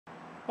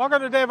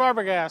Welcome to Dave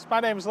Arbogast. My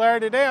name is Larry.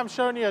 Today I'm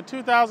showing you a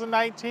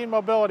 2019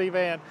 mobility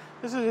van.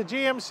 This is a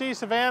GMC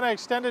Savana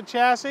extended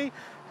chassis.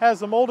 Has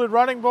the molded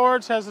running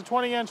boards, has the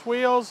 20-inch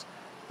wheels,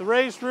 the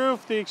raised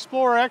roof, the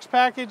Explorer X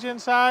package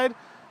inside,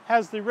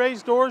 has the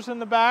raised doors in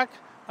the back.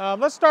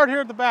 Let's start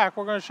here at the back.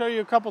 We're going to show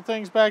you a couple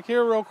things back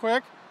here real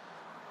quick.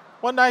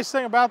 One nice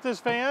thing about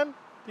this van,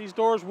 these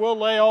doors will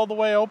lay all the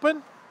way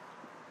open.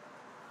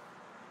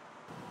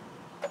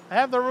 I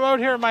have the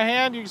remote here in my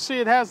hand. You can see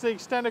it has the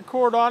extended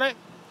cord on it.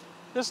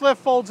 This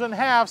lift folds in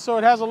half, so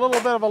it has a little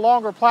bit of a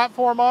longer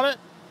platform on it.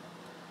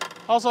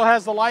 Also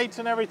has the lights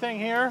and everything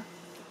here.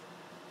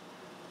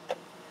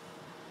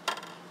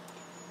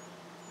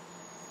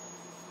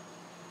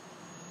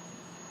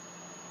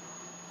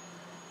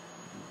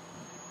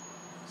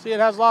 See,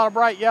 it has a lot of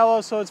bright yellow,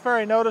 so it's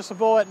very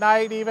noticeable at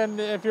night, even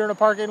if you're in a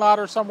parking lot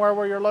or somewhere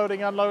where you're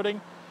loading, unloading.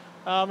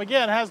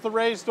 Again, it has the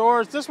raised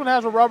doors. This one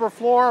has a rubber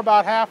floor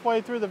about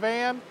halfway through the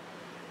van,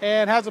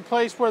 and has a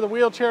place where the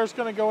wheelchair is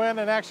going to go in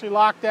and actually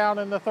lock down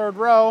in the third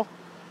row,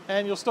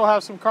 and you'll still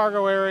have some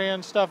cargo area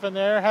and stuff in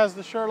there. It has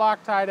the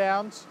Sherlock tie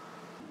downs.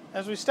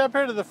 As we step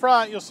here to the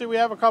front, you'll see we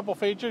have a couple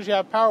features. You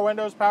have power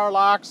windows, power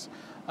locks.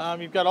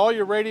 You've got all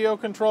your radio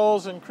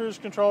controls and cruise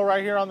control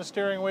right here on the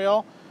steering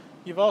wheel.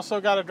 You've also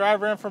got a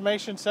driver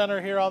information center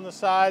here on the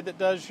side that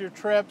does your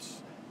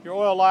trips, your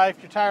oil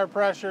life, your tire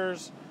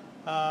pressures,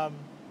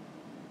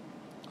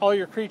 all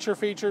your creature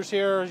features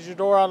here. As your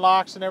door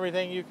unlocks and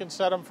everything, you can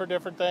set them for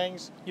different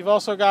things. You've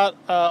also got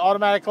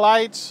automatic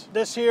lights.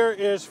 This here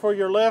is for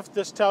your lift.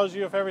 This tells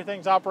you if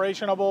everything's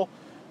operationable.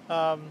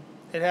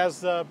 It has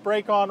the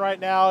brake on right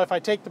now. If I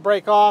take the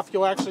brake off,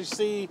 you'll actually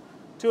see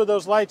two of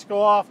those lights go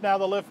off. Now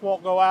the lift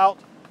won't go out.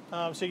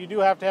 So you do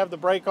have to have the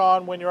brake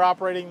on when you're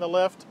operating the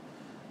lift.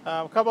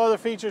 A couple other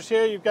features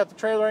here. You've got the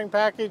trailering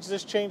package.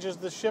 This changes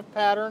the shift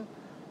pattern.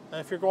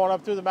 If you're going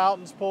up through the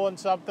mountains pulling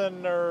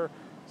something or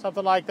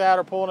something like that,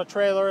 or pulling a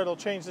trailer, it'll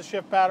change the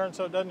shift pattern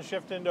so it doesn't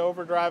shift into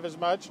overdrive as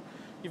much.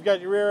 You've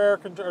got your rear air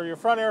or your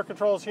front air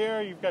controls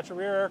here. You've got your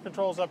rear air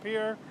controls up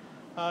here.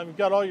 You've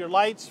got all your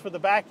lights for the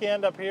back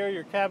end up here,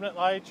 your cabinet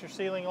lights, your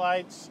ceiling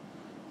lights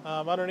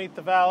underneath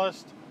the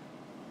ballast.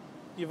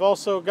 You've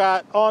also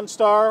got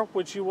OnStar,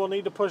 which you will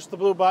need to push the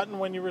blue button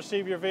when you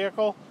receive your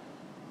vehicle.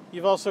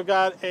 You've also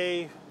got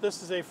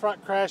this is a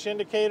front crash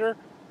indicator,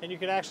 and you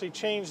can actually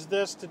change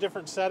this to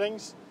different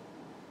settings.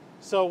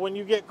 So when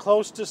you get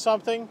close to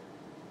something,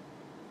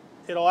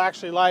 it'll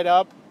actually light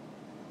up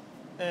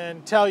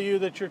and tell you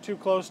that you're too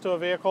close to a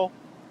vehicle.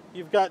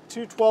 You've got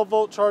two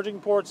 12-volt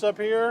charging ports up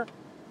here.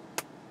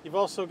 You've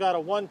also got a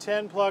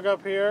 110 plug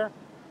up here.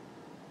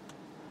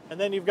 And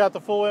then you've got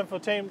the full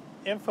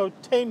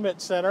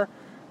infotainment center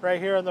right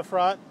here in the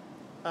front.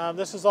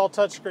 This is all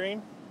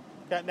touchscreen.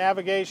 Got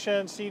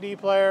navigation, CD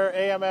player,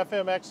 AM,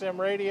 FM, XM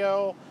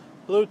radio,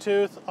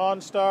 Bluetooth,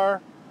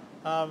 OnStar,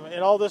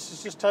 and all this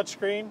is just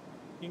touchscreen.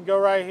 You can go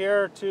right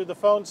here to the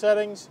phone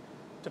settings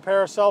to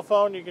pair a cell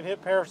phone. You can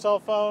hit pair cell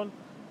phone,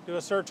 do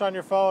a search on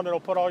your phone.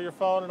 It'll put all your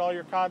phone and all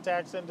your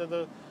contacts into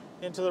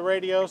the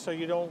radio, so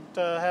you don't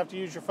have to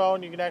use your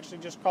phone. You can actually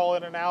just call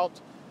in and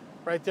out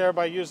right there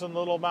by using the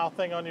little mouth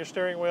thing on your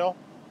steering wheel.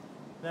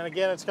 And then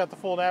again, it's got the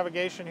full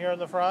navigation here in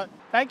the front.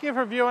 Thank you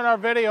for viewing our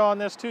video on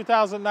this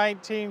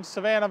 2019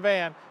 Savana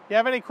van. If you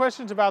have any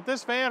questions about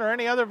this van or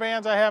any other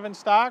vans I have in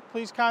stock,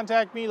 please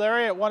contact me,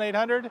 Larry, at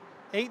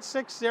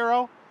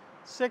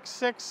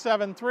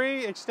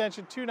 1-800-860-6673,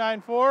 extension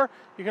 294.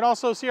 You can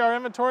also see our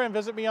inventory and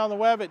visit me on the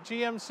web at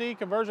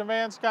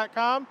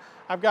gmcconversionvans.com.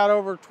 I've got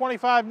over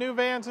 25 new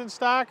vans in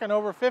stock and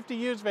over 50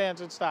 used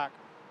vans in stock.